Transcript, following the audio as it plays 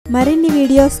మరిన్ని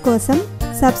వీడియోస్ కోసం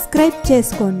సబ్స్క్రైబ్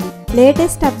చేసుకోండి.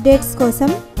 లేటెస్ట్ అప్డేట్స్ కోసం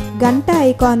గంట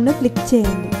ఐకాన్ను క్లిక్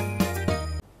చేయండి.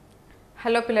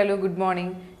 హలో పిల్లలు, గుడ్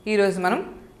మార్నింగ్. ఈరోజు మనం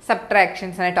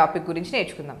సబ్ట్రాక్షన్స్ అనే టాపిక్ గురించి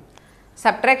నేర్చుకుందాం.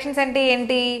 సబ్ట్రాక్షన్స్ అంటే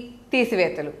ఏంటి?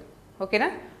 తీసివేతలు. ఓకేనా?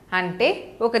 అంటే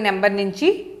ఒక నెంబర్ నుంచి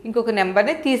ఇంకొక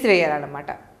నెంబర్ని తీసివేయాలన్నమాట.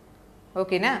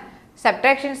 ఓకేనా?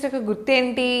 సబ్ట్రాక్షన్స్ యొక్క గుర్తు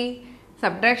ఏంటి?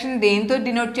 సబ్ట్రాక్షన్ దేంతో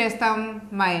డినోట్ చేస్తాం?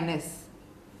 మైనస్.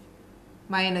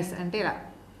 మైనస్ అంటే ఇలా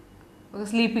ఒక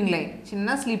స్లీపింగ్ లైన్,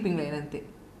 చిన్న స్లీపింగ్ లైన్ అంతే.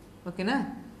 ఓకేనా?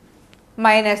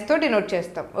 మైనస్తో డినోట్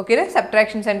చేస్తాం. ఓకేనా?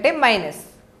 సబ్ట్రాక్షన్స్ అంటే మైనస్.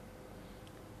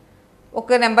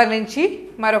 ఒక నెంబర్ నుంచి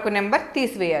మరొక నెంబర్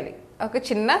తీసివేయాలి. ఒక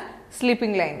చిన్న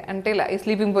స్లీపింగ్ లైన్ అంటే ఇలా ఈ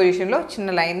స్లీపింగ్ పొజిషన్లో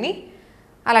చిన్న లైన్ని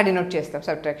అలా డినోట్ చేస్తాం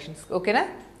సబ్ట్రాక్షన్స్. ఓకేనా?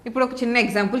 ఇప్పుడు ఒక చిన్న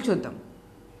ఎగ్జాంపుల్ చూద్దాం.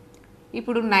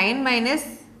 ఇప్పుడు 9 మైనస్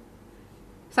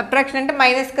సబ్ట్రాక్షన్ అంటే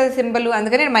మైనస్ కదా సింబల్,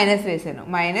 అందుకని నేను మైనస్ వేసాను.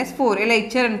 -4 ఇలా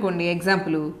ఇచ్చారనుకోండి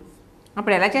ఎగ్జాంపుల్.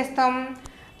 అప్పుడు ఎలా చేస్తాం?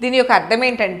 దీని యొక్క అర్థం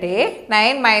ఏంటంటే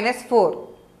 9 - 4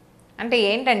 అంటే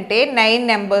ఏంటంటే 9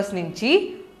 నెంబర్స్ నుంచి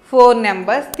 4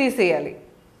 నెంబర్స్ తీసేయాలి.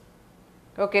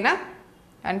 ఓకేనా?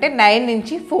 అంటే 9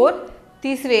 నుంచి 4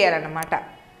 తీసివేయాలన్నమాట.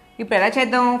 ఇప్పుడు ఎలా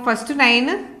చేద్దాం? ఫస్ట్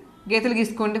 9 గీతలు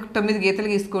గీసుకోండి, 9 గీతలు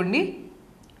గీసుకోండి.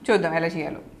 చూద్దాం ఎలా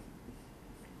చేయాలో.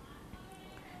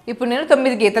 ఇప్పుడు నేను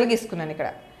 9 గీతలు గీసుకున్నాను. ఇక్కడ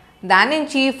దాని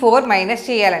నుంచి 4 మైనస్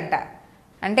చేయాలంట.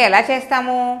 అంటే ఎలా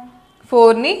చేస్తాము?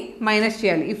 4ని మైనస్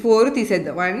చేయాలి. ఈ 4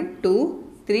 తీసేద్దాం. 1 2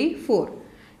 3 4.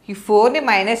 ఈ 4ని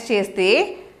మైనస్ చేస్తే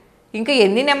ఇంకా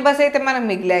ఎన్ని నెంబర్స్ అయితే మనకు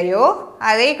మిగిలాయో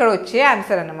అదే ఇక్కడ వచ్చే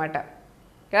ఆన్సర్ అన్నమాట.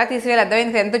 ఎలా తీసివేయాలి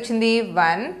అర్థమైంది? ఎంత వచ్చింది?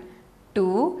 1 2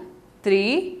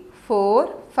 3 4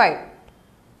 5.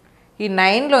 ఈ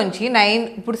 9లోంచి 9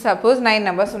 ఇప్పుడు సపోజ్ 9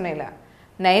 నెంబర్స్ ఉన్నాయి. ఇలా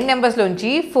 9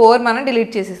 నెంబర్స్లోంచి 4 మనం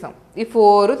డిలీట్ చేసేసాం. ఈ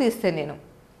 4 తీస్తాను నేను.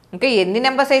 ఇంకా ఎన్ని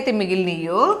నెంబర్స్ అయితే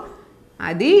మిగిలినాయో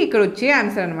అది ఇక్కడ వచ్చే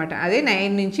ఆన్సర్ అనమాట. అదే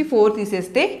 9 నుంచి 4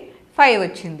 తీసేస్తే 5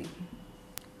 వచ్చింది.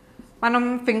 మనం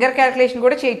ఫింగర్ క్యాలిక్యులేషన్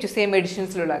కూడా చేయొచ్చు సేమ్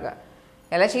ఎడిషన్స్లో లాగా.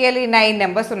 ఎలా చేయాలి? 9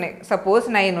 నెంబర్స్ ఉన్నాయి. సపోజ్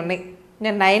 9 ఉన్నాయి.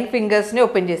 నేను 9 ఫింగర్స్ని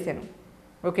ఓపెన్ చేశాను.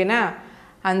 ఓకేనా?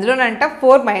 అందులోనంట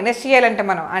 4 మైనస్ చేయాలంట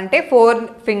మనం. అంటే 4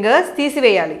 ఫింగర్స్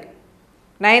తీసివేయాలి.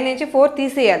 9 నుంచి 4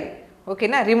 తీసేయాలి.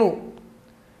 ఓకేనా? రిమూవ్.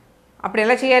 అప్పుడు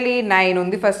ఎలా చేయాలి? 9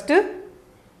 ఉంది ఫస్ట్.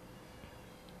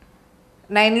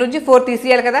 9 నుంచి 4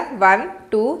 తీసేయాలి కదా. 1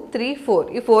 2 3 4.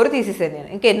 ఈ 4 తీసేసాను నేను.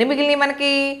 ఇంకా ఎన్ని మిగిలినాయి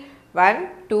మనకి? 1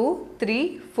 2 3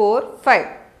 4 5.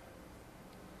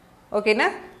 ఓకేనా?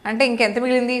 అంటే ఇంకెంత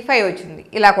మిగిలింది? 5 వచ్చింది.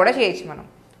 ఇలా కూడా చేయొచ్చు మనం.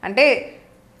 అంటే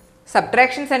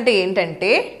సబ్ట్రాక్షన్స్ అంటే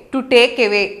ఏంటంటే to take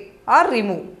away are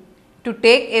remove. To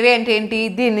take away అంటే ఏంటి?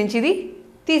 దీని నుంచి ఇది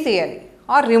తీసేయాలి.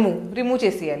 ఆర్ రిమూవ్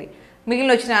చేసేయాలి.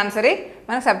 మిగిలిన వచ్చిన ఆన్సరే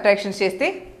మనం సబ్ట్రాక్షన్స్ చేస్తే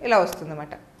ఇలా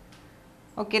వస్తుందన్నమాట.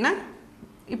 ఓకేనా?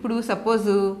 ఇప్పుడు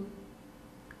సపోజు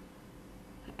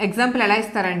ఎగ్జాంపుల్ ఎలా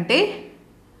ఇస్తారంటే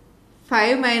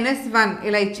 5 - 1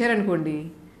 ఇలా ఇచ్చారనుకోండి.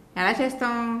 ఎలా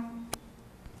చేస్తాం?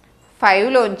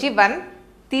 5లోంచి 1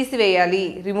 తీసివేయాలి,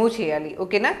 రిమూవ్ చేయాలి.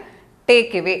 ఓకేనా?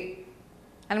 టేక్ అవే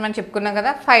అని మనం చెప్పుకున్నాం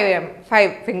కదా.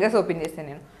 5 ఫింగర్స్ ఓపెన్ చేశాను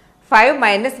నేను. 5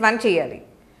 - 1 చేయాలి.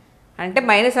 అంటే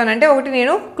 -1 అంటే ఒకటి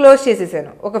నేను క్లోజ్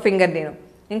చేసేసాను, ఒక ఫింగర్ నేను.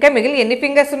 ఇంకా మిగిలిన ఎన్ని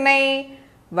ఫింగర్స్ ఉన్నాయి?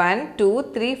 1 2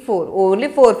 3 4. ఓన్లీ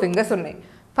 4 ఫింగర్స్ ఉన్నాయి.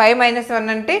 5 - 1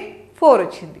 అంటే 4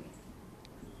 వచ్చింది.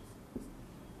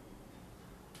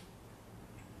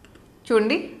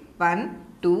 చూడండి, 1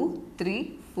 2 3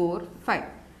 4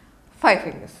 5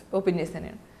 ఫింగర్స్ ఓపెన్ చేశాను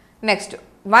నేను. నెక్స్ట్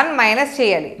 1 మైనస్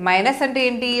చేయాలి. మైనస్ అంటే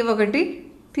ఏంటి? ఒకటి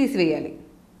తీసివేయాలి.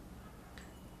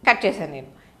 కట్ చేశాను నేను.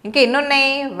 ఇంకా ఎన్ని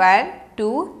ఉన్నాయి? 1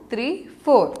 2 3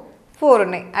 4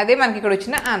 ఉన్నాయి. అదే మనకి ఇక్కడ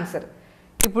వచ్చిన ఆన్సర్.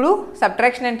 ఇప్పుడు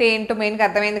సబ్ట్రాక్షన్ అంటే ఏంటో మెయిన్గా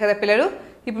అర్థమైంది కదా పిల్లలు.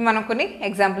 ఇప్పుడు మనం కొన్ని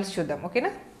ఎగ్జాంపుల్స్ చూద్దాం. ఓకేనా?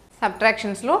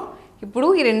 సబ్ట్రాక్షన్స్లో ఇప్పుడు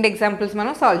ఈ 2 ఎగ్జాంపుల్స్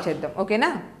మనం సాల్వ్ చేద్దాం. ఓకేనా?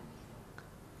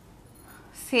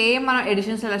 సేమ్ మనం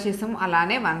ఎడిషన్స్ ఎలా చేస్తాం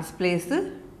అలానే ones place,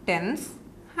 tense,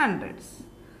 hundreds.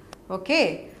 Okay,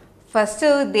 first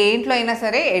దేంట్లో అయినా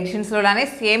సరే ఎడిషన్స్లోనే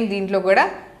సేమ్ దీంట్లో కూడా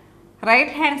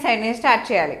రైట్ హ్యాండ్ సైడ్ నుంచి స్టార్ట్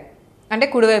చేయాలి. అంటే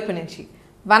కుడివైపు నుంచి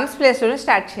వన్స్ ప్లేస్లోనే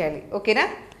స్టార్ట్ చేయాలి. ఓకేనా?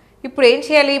 ఇప్పుడు ఏం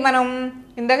చేయాలి? మనం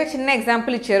ఇందాక చిన్న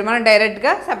ఎగ్జాంపుల్ ఇచ్చారు, మనం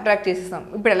డైరెక్ట్గా సబ్ట్రాక్ట్ చేసేస్తాం.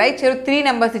 ఇప్పుడు ఎలా ఇచ్చారు? 3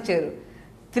 నెంబర్స్ ఇచ్చారు.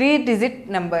 3 డిజిట్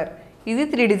నెంబర్, ఇది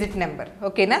 3 డిజిట్ నెంబర్.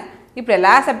 ఓకేనా? ఇప్పుడు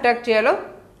ఎలా సబ్ట్రాక్ట్ చేయాలో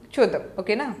చూద్దాం.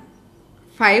 ఓకేనా?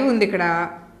 5 ఉంది, ఇక్కడ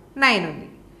 9 ఉంది.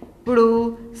 ఇప్పుడు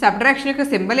సబ్ట్రాక్షన్ యొక్క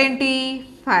సింబల్ ఏంటి?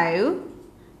 5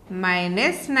 -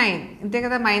 9. అంతే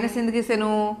కదా. మైనస్ ఎందుకు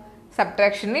వేసాను?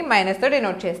 సబ్ట్రాక్షన్ని మైనస్తో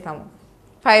డినోట్ చేస్తాము.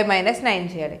 5 - 9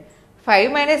 చేయాలి.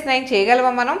 5 - 9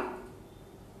 చేయగలమా మనం?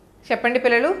 చెప్పండి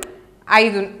పిల్లలు.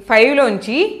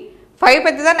 5లోంచి 5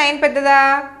 పెద్దదా 9 పెద్దదా?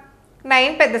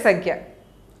 9 పెద్ద సంఖ్య,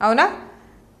 అవునా?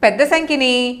 పెద్ద సంఖ్యని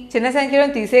చిన్న సంఖ్యలో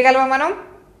తీసేయగలమా మనం?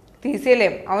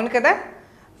 తీసేయలేం, అవును కదా.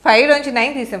 5లోంచి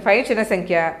 9 తీసాం. 5 చిన్న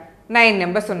సంఖ్య, 9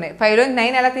 నెంబర్స్ ఉన్నాయి. 5లోంచి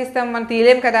 9 ఎలా తీస్తాం? మనం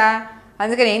తీయలేం కదా.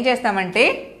 అందుకని ఏం చేస్తామంటే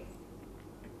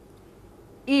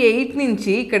ఈ 8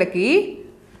 నుంచి ఇక్కడికి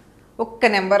ఒక్క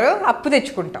నెంబరు అప్పు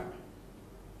తెచ్చుకుంటాం.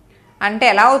 అంటే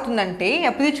ఎలా అవుతుందంటే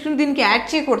అప్పు తెచ్చుకుని దీనికి యాడ్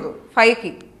చేయకూడదు.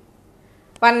 5కి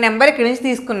 1 నెంబర్ ఇక్కడి నుంచి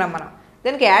తీసుకున్నాం మనం,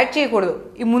 దానికి యాడ్ చేయకూడదు,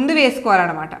 ఈ ముందు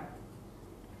వేసుకోవాలన్నమాట.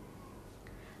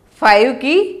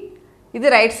 5కి ఇది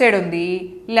రైట్ సైడ్ ఉంది,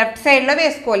 లెఫ్ట్ సైడ్లో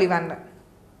వేసుకోవాలి 1.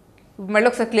 మళ్ళీ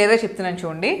ఒకసారి క్లియర్గా చెప్తున్నాను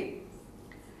చూడండి.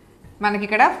 మనకి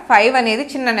ఇక్కడ 5 అనేది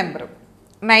చిన్న నెంబరు,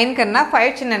 9 కన్నా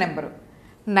 5 చిన్న నెంబరు.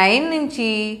 9 నుంచి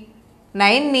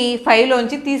 9ని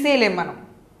 5లోంచి తీసేయలేం మనం,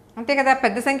 అంతే కదా.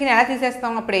 పెద్ద సంఖ్యని ఎలా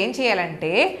తీసేస్తాం? అప్పుడు ఏం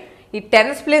చేయాలంటే ఈ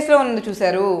 10s ప్లేస్లో ఉంది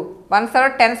చూసారు, 1s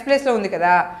తర్వాత 10s ప్లేస్లో ఉంది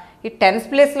కదా, ఈ 10s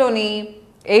ప్లేస్లోని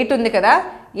 8 ఉంది కదా,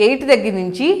 8 దగ్గర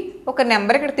నుంచి ఒక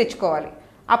నెంబర్ ఇక్కడ తెచ్చుకోవాలి.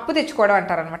 అప్పు తెచ్చుకోవడం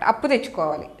అంటారనమాట, అప్పు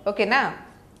తెచ్చుకోవాలి. ఓకేనా?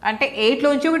 అంటే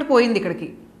 8లోంచి ఒకటి పోయింది ఇక్కడికి.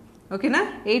 ఓకేనా?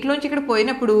 8లోంచి ఇక్కడ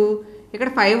పోయినప్పుడు ఇక్కడ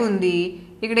 5 ఉంది,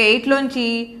 ఇక్కడ 8లోంచి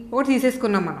ఒకటి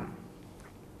తీసేసుకున్నాం మనం.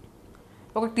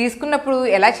 ఒకటి తీసుకున్నప్పుడు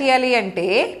ఎలా చేయాలి అంటే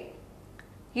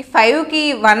ఈ 5కి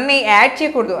 1ని యాడ్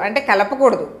చేయకూడదు, అంటే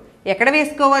కలపకూడదు. ఎక్కడ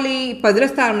వేసుకోవాలి? 10ల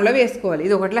స్థానంలో వేసుకోవాలి.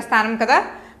 ఇది 1ల స్థానం కదా,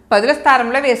 10ల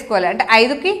స్థానంలో వేసుకోవాలి. అంటే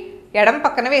 5కి ఎడమ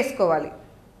పక్కన వేసుకోవాలి.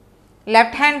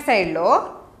 లెఫ్ట్ హ్యాండ్ సైడ్లో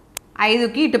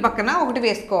 5కి ఇటు పక్కన ఒకటి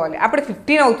వేసుకోవాలి. అప్పుడు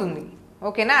 15 అవుతుంది.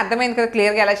 ఓకేనా? అర్థమైంది కదా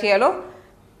క్లియర్గా ఎలా చేయాలో.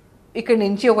 ఇక్కడ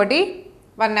నుంచి ఒకటి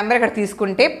 1 నెంబర్ ఇక్కడ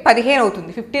తీసుకుంటే 15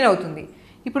 అవుతుంది, 15 అవుతుంది.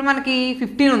 ఇప్పుడు మనకి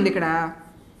 15 ఉంది, ఇక్కడ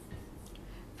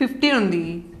 15 ఉంది.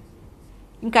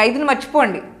 ఇంకా 5ని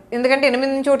మర్చిపోండి, ఎందుకంటే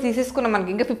 8 నుంచి ఒకటి తీసేసుకున్నాం,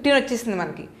 మనకి ఇంకా 15 వచ్చేసింది.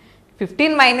 మనకి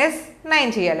 15 -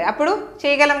 9 చేయాలి. అప్పుడు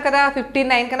చేయగలం కదా, 15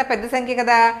 9 కన్నా పెద్ద సంఖ్య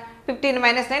కదా, 15 -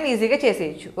 9 ఈజీగా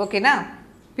చేసేయచ్చు. ఓకేనా?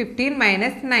 15 -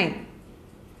 9,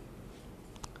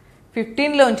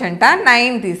 15లోంచి అంట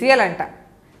 9 తీసేయాలంట,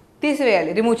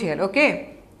 తీసివేయాలి, రిమూవ్ చేయాలి. ఓకే,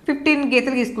 15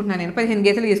 గీతలు గీసుకుంటున్నాను నేను, 15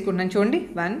 గీతలు గీసుకుంటున్నాను చూడండి.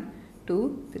 1 2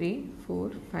 3 4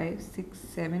 5 6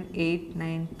 7 8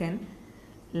 9 10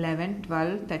 11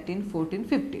 12 13 14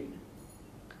 15.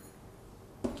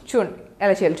 చూడండి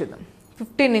ఎలా చేయాలి చూద్దాం.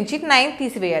 15 నుంచి 9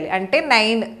 తీసివేయాలి, అంటే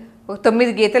 9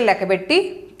 9 గీతలు లెక్కబెట్టి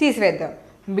తీసివేద్దాం.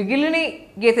 మిగిలిన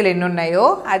గీతలు ఎన్ని ఉన్నాయో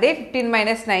అదే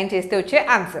 15 - 9 చేస్తే వచ్చే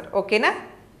ఆన్సర్. ఓకేనా?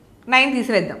 9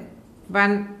 తీసివేద్దాం.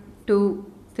 1 2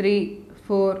 3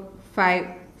 4 5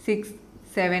 6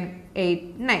 7 8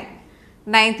 9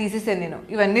 9 తీసేసాను నేను,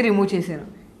 ఇవన్నీ రిమూవ్ చేశాను.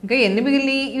 ఇంకా ఎన్ని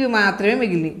మిగిలినాయి? ఇవి మాత్రమే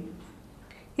మిగిలినాయి.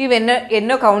 ఇవి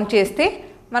ఎన్నో కౌంట్ చేస్తే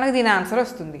మనకు దీని ఆన్సర్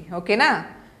వస్తుంది. ఓకేనా?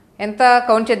 ఎంత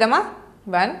కౌంట్ చేద్దామా?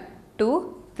 1 2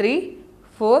 3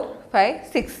 4 5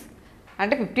 6.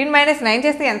 అంటే 15 - 9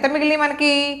 చేస్తే ఎంత మిగిలినాయి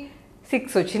మనకి?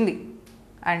 6 వచ్చింది.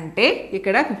 అంటే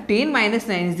ఇక్కడ 15 - 9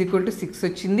 = 6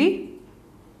 వచ్చింది.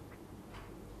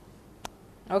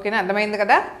 ఓకేనా? అర్థమైంది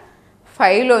కదా.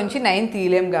 5లోంచి 9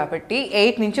 తీయలేం కాబట్టి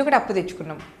 8 నుంచి ఒకటి అప్పు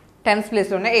తెచ్చుకున్నాం, 10s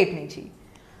ప్లేస్లో ఉన్న 8 నుంచి.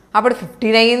 అప్పుడు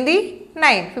 15 అయ్యింది,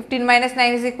 9. 15 -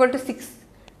 9 = 6.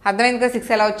 అర్థమైంది కదా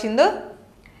 6 ఎలా వచ్చిందో.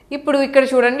 ఇప్పుడు ఇక్కడ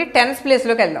చూడండి, 10s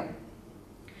ప్లేస్లోకి వెళ్దాం.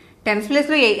 10s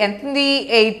ప్లేస్లో ఎంత ఉంది?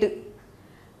 8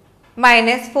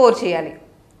 - 4 చేయాలి.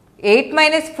 8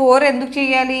 - 4 ఎందుకు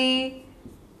చేయాలి?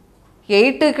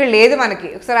 8 ఇక్కడ లేదు మనకి.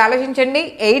 ఒకసారి ఆలోచించండి.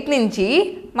 8 నుంచి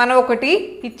మనం ఒకటి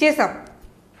ఇచ్చేసాం,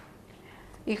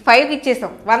 ఈ 5కి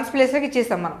ఇచ్చేసాం, 1s ప్లేస్లోకి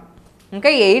ఇచ్చేసాం మనం. ఇంకా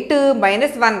 8 -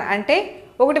 1 అంటే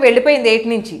ఒకటి వెళ్ళిపోయింది 8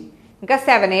 నుంచి, ఇంకా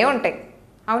 7 ఉంటాయి.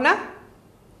 అవునా?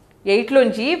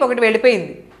 8లోంచి ఒకటి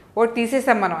వెళ్ళిపోయింది, ఒకటి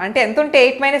తీసేసాం మనం. అంటే ఎంత ఉంటే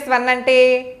 8 - 1 అంటే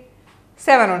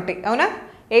 7 ఉంటాయి. అవునా?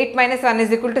 8 - 1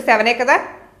 = 7 కదా.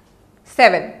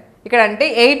 7 ఇక్కడ అంటే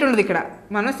 8 ఉండదు, ఇక్కడ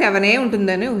మనం 7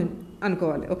 ఉంటుందని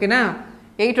అనుకోవాలి. ఓకేనా?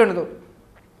 8 ఉండదు.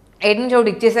 8 నుంచి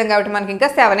ఒకటి ఇచ్చేసాం కాబట్టి మనకి ఇంకా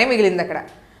 7 మిగిలింది అక్కడ.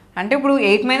 అంటే ఇప్పుడు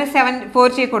 8 - 7 4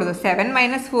 చేయకూడదు, 7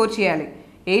 - 4 చేయాలి.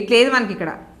 8 లేదు మనకి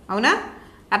ఇక్కడ. అవునా?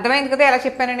 అర్థమైంది కదా ఎలా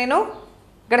చెప్పాను నేను.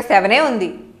 ఇక్కడ 7 ఉంది,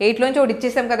 8లోంచి ఒకటి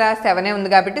ఇచ్చేసాం కదా, 7 ఉంది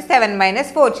కాబట్టి 7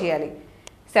 - 4 చేయాలి.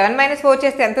 7 - 4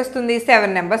 చేస్తే ఎంత వస్తుంది?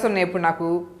 7 నెంబర్స్ ఉన్నాయి. ఇప్పుడు నాకు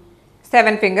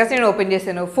 7 ఫింగర్స్ నేను ఓపెన్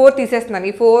చేశాను, 4 తీసేస్తున్నాను.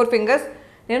 ఈ 4 ఫింగర్స్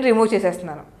నేను రిమూవ్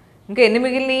చేసేస్తున్నాను. ఇంకా ఎన్ని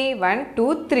మిగిలినాయి? 1 2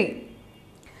 3.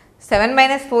 7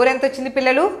 - 4 ఎంత వచ్చింది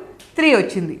పిల్లలు? 3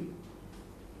 వచ్చింది.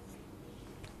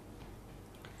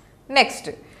 నెక్స్ట్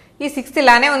ఈ 6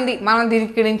 ఇలానే ఉంది, మనం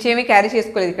దీనికి నుంచి ఏమీ క్యారీ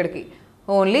చేసుకోలేదు, ఇక్కడికి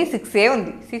ఓన్లీ 6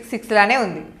 ఉంది. 6 ఇలానే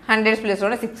ఉంది, 100s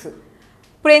ప్లేస్లోనే 6.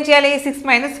 ఇప్పుడు ఏం చేయాలి? 6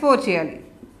 - 4 చేయాలి.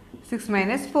 6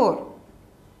 - 4.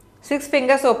 6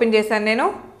 ఫింగర్స్ ఓపెన్ చేశాను నేను,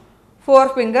 4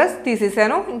 ఫింగర్స్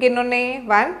తీసేసాను. ఇంకెన్ని ఉన్నాయి?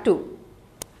 1 2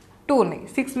 2 ఉన్నాయి.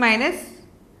 6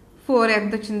 - 4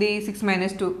 ఎంత వచ్చింది? 6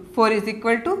 - 2 4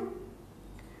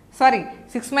 = సారీ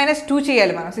 6 - 2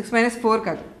 చేయాలి మనం, 6 - 4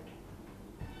 కాదు.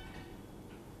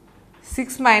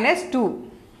 6 - 2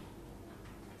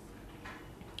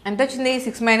 ఎంత వచ్చింది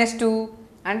 6 మైనస్ 2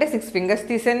 అంటే 6 ఫింగర్స్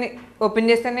తీసాను ఓపెన్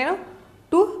చేస్తాను నేను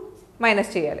 2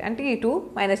 మైనస్ చేయాలి అంటే ఈ 2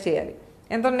 మైనస్ చేయాలి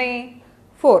ఎంత ఉన్నాయి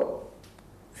 4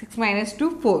 6 మైనస్ 2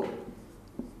 4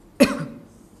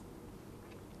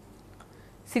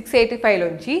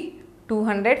 685లోంచి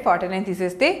 249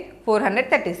 తీసేస్తే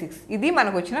 436 ఇది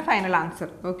మనకు వచ్చిన ఫైనల్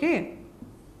ఆన్సర్ ఓకే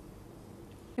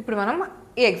ఇప్పుడు మనం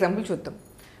ఈ ఎగ్జాంపుల్ చూద్దాం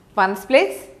వన్స్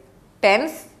ప్లేస్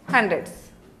టెన్స్ హండ్రెడ్స్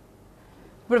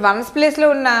ఇప్పుడు వన్స్ ప్లేస్లో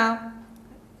ఉన్న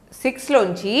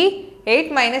 6లోంచి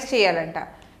 8 మైనస్ చేయాలంట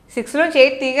 6లోంచి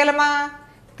 8 తీయగలమా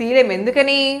తీయలేము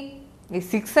ఎందుకని ఈ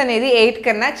 6 అనేది 8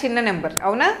 కన్నా చిన్న నెంబర్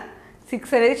అవునా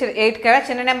 6 అనేది 8 కన్నా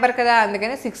చిన్న నెంబర్ కదా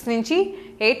అందుకని 6 నుంచి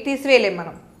 8 తీసివేయలేము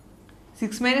మనం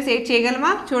 6 మైనస్ 8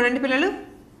 చేయగలమా చూడండి పిల్లలు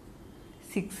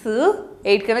 6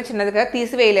 8 కన్నా చిన్నది కదా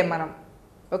తీసివేయలేము మనం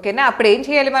ఓకేనా అప్పుడు ఏం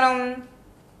చేయాలి మనం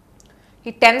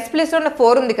ఈ టెన్స్ ప్లేస్లో ఉన్న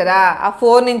 4 ఉంది కదా ఆ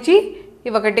 4 నుంచి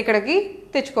ఈ ఒకటి ఇక్కడికి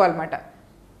తెచ్చుకోవాలన్నమాట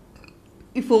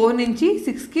ఈ 4 నుంచి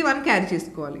 6కి 1 క్యారీ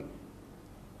చేసుకోవాలి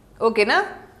ఓకేనా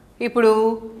ఇప్పుడు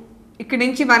ఇక్కడ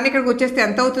నుంచి 1 ఇక్కడికి వచ్చేస్తే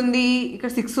ఎంత అవుతుంది ఇక్కడ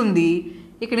 6 ఉంది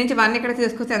ఇక్కడ నుంచి 1 ఇక్కడ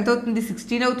తీసుకొస్తే ఎంత అవుతుంది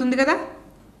 16 అవుతుంది కదా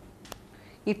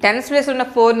ఈ టెన్స్ ప్లేస్ ఉన్న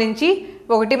 4 నుంచి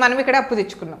ఒకటి మనం ఇక్కడ అప్పు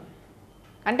తెచ్చుకున్నాం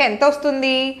అంటే ఎంత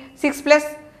వస్తుంది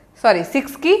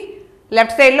 6కి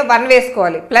లెఫ్ట్ సైడ్లో 1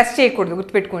 వేసుకోవాలి ప్లస్ చేయకూడదు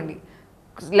గుర్తుపెట్టుకోండి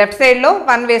లెఫ్ట్ సైడ్లో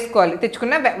 1 వేసుకోవాలి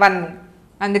తెచ్చుకున్న 1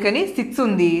 అందుకని 6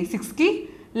 ఉంది 6కి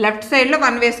లెఫ్ట్ సైడ్లో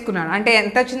 1 వేసుకున్నాను అంటే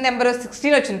ఎంత వచ్చింది నెంబర్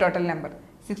 16 వచ్చింది టోటల్ నెంబర్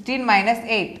 16 మైనస్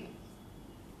 8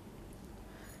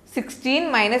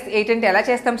 16 మైనస్ 8 అంటే ఎలా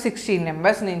చేస్తాం 16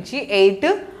 నెంబర్స్ నుంచి 8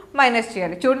 మైనస్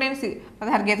చేయాలి చూడండి నేను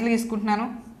 16 గీతలు తీసుకుంటున్నాను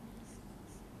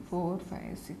 4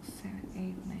 5 6 7 8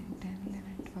 9 10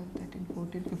 11 12 13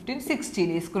 14 15 16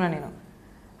 తీసుకున్నాను నేను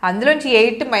అందులోంచి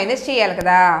 8 మైనస్ చేయాలి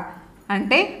కదా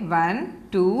అంటే 1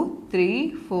 2 3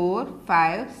 4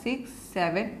 5 6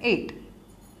 7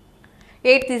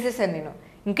 8 తీసేసాను నేను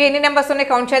ఇంకా ఎన్ని నెంబర్స్ ఉన్నాయి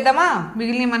కౌంట్ చేద్దామా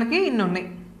మిగిలినవి మనకి ఇన్ని ఉన్నాయి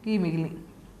ఈ మిగిలినవి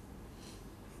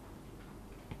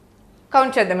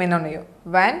కౌంట్ చేద్దాం ఎన్ని ఉన్నాయో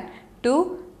 1 2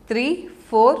 3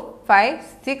 4 5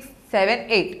 6 7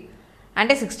 8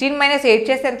 అంటే 16 మైనస్ 8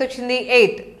 చేస్తే ఎంత వచ్చింది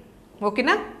 8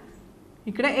 ఓకేనా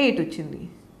ఇక్కడ 8 వచ్చింది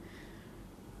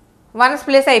వన్స్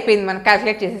ప్లేస్ అయిపోయింది మనం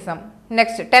క్యాల్కులేట్ చేసేసాం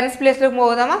నెక్స్ట్ టెన్స్ ప్లేస్లోకి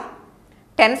పోదామా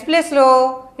టెన్స్ ప్లేస్లో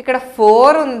ఇక్కడ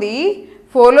 4 ఉంది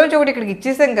 4లోంచి ఒకటి ఇక్కడికి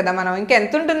ఇచ్చేసాం కదా మనం ఇంకా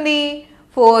ఎంత ఉంటుంది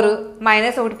 4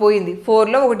 మైనస్ ఒకటి పోయింది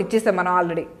 4లో ఒకటి ఇచ్చేసాం మనం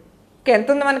ఆల్రెడీ ఇంకా ఎంత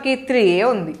ఉంది మనకి 3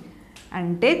 ఉంది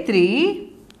అంటే 3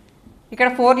 ఇక్కడ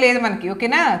 4 లేదు మనకి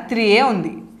ఓకేనా 3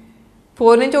 ఉంది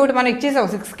 4 నుంచి ఒకటి మనం ఇచ్చేసాం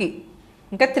 6కి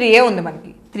ఇంకా 3 ఉంది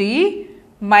మనకి 3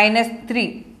 మైనస్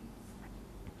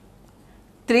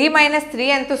 3 మైనస్ 3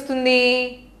 ఎంత వస్తుంది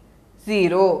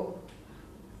 0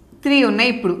 3 ఉన్నాయి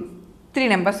ఇప్పుడు 3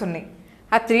 నెంబర్స్ ఉన్నాయి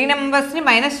ఆ 3 నెంబర్స్ని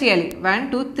మైనస్ చేయాలి 1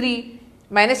 2 3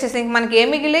 మైనస్ చేస్తే ఇంక మనకి ఏం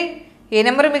మిగిలాయి ఏ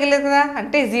నెంబర్ మిగిలేదు కదా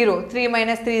అంటే 0 3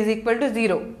 minus 3 is equal to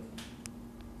 0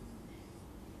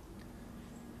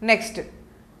 next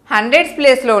hundreds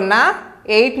ప్లేస్లో ఉన్న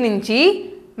 8 నుంచి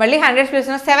మళ్ళీ హండ్రెడ్స్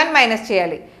ప్లేస్లో 7 మైనస్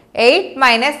చేయాలి 8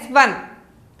 మైనస్ 1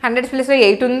 హండ్రెడ్స్ ప్లేస్లో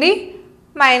 8 ఉంది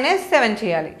మైనస్ 7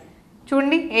 చేయాలి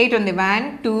చూడండి 8 ఉంది 1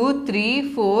 2 3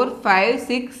 4 5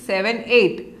 6 7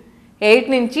 8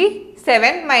 8 నుంచి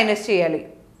 7 మైనస్ చేయాలి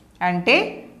అంటే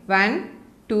 1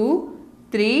 2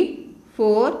 3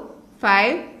 4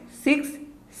 5 6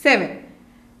 7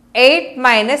 8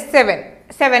 మైనస్ 7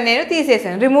 నేను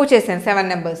తీసేసాను రిమూవ్ చేశాను 7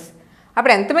 నెంబర్స్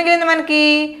అప్పుడు ఎంత మిగిలింది మనకి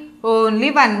ఓన్లీ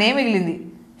 1 మిగిలింది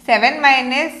 8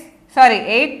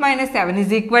 మైనస్ 7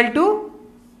 ఈజ్ ఈక్వల్ టు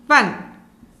 1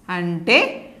 అంటే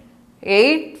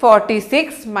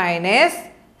 846 మైనస్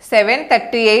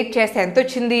 738 చేస్తే ఎంత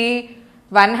వచ్చింది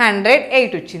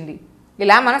 108 వచ్చింది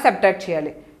ఇలా మనం సబ్ట్రాక్ట్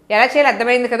చేయాలి ఎలా చేయాలి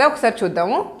అర్థమైంది కదా ఒకసారి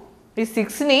చూద్దాము ఈ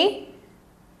 6ని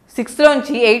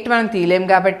 6లోంచి 8 మనం తీయలేము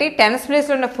కాబట్టి టెన్స్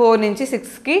ప్లేస్లో ఉన్న 4 నుంచి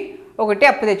 6కి ఒకటి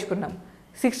అప్పు తెచ్చుకున్నాం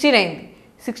 16 అయింది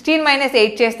 16 మైనస్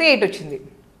 8 చేస్తే 8 వచ్చింది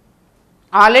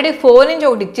ఆల్రెడీ 4 నుంచి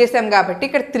ఒకటి ఇచ్చేసాం కాబట్టి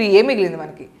ఇక్కడ 3 మిగిలింది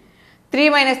మనకి 3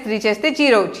 మైనస్ 3 చేస్తే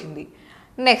 0 వచ్చింది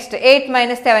నెక్స్ట్ 8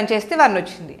 మైనస్ 7 చేస్తే 1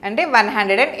 వచ్చింది అంటే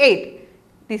 108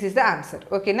 దిస్ ఈస్ ద ఆన్సర్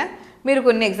ఓకేనా మీరు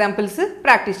కొన్ని ఎగ్జాంపుల్స్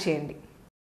ప్రాక్టీస్ చేయండి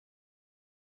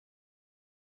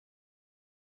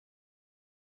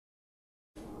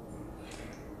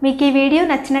మీకు ఈ వీడియో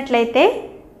నచ్చినట్లయితే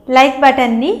లైక్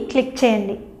బటన్ని క్లిక్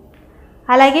చేయండి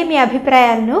అలాగే మీ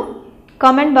అభిప్రాయాలను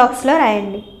కామెంట్ బాక్స్లో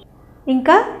రాయండి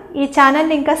ఇంకా ఈ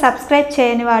ఛానల్ని ఇంకా సబ్స్క్రైబ్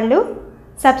చేయని వాళ్ళు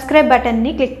సబ్స్క్రైబ్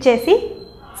బటన్ని క్లిక్ చేసి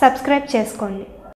సబ్స్క్రైబ్ చేసుకోండి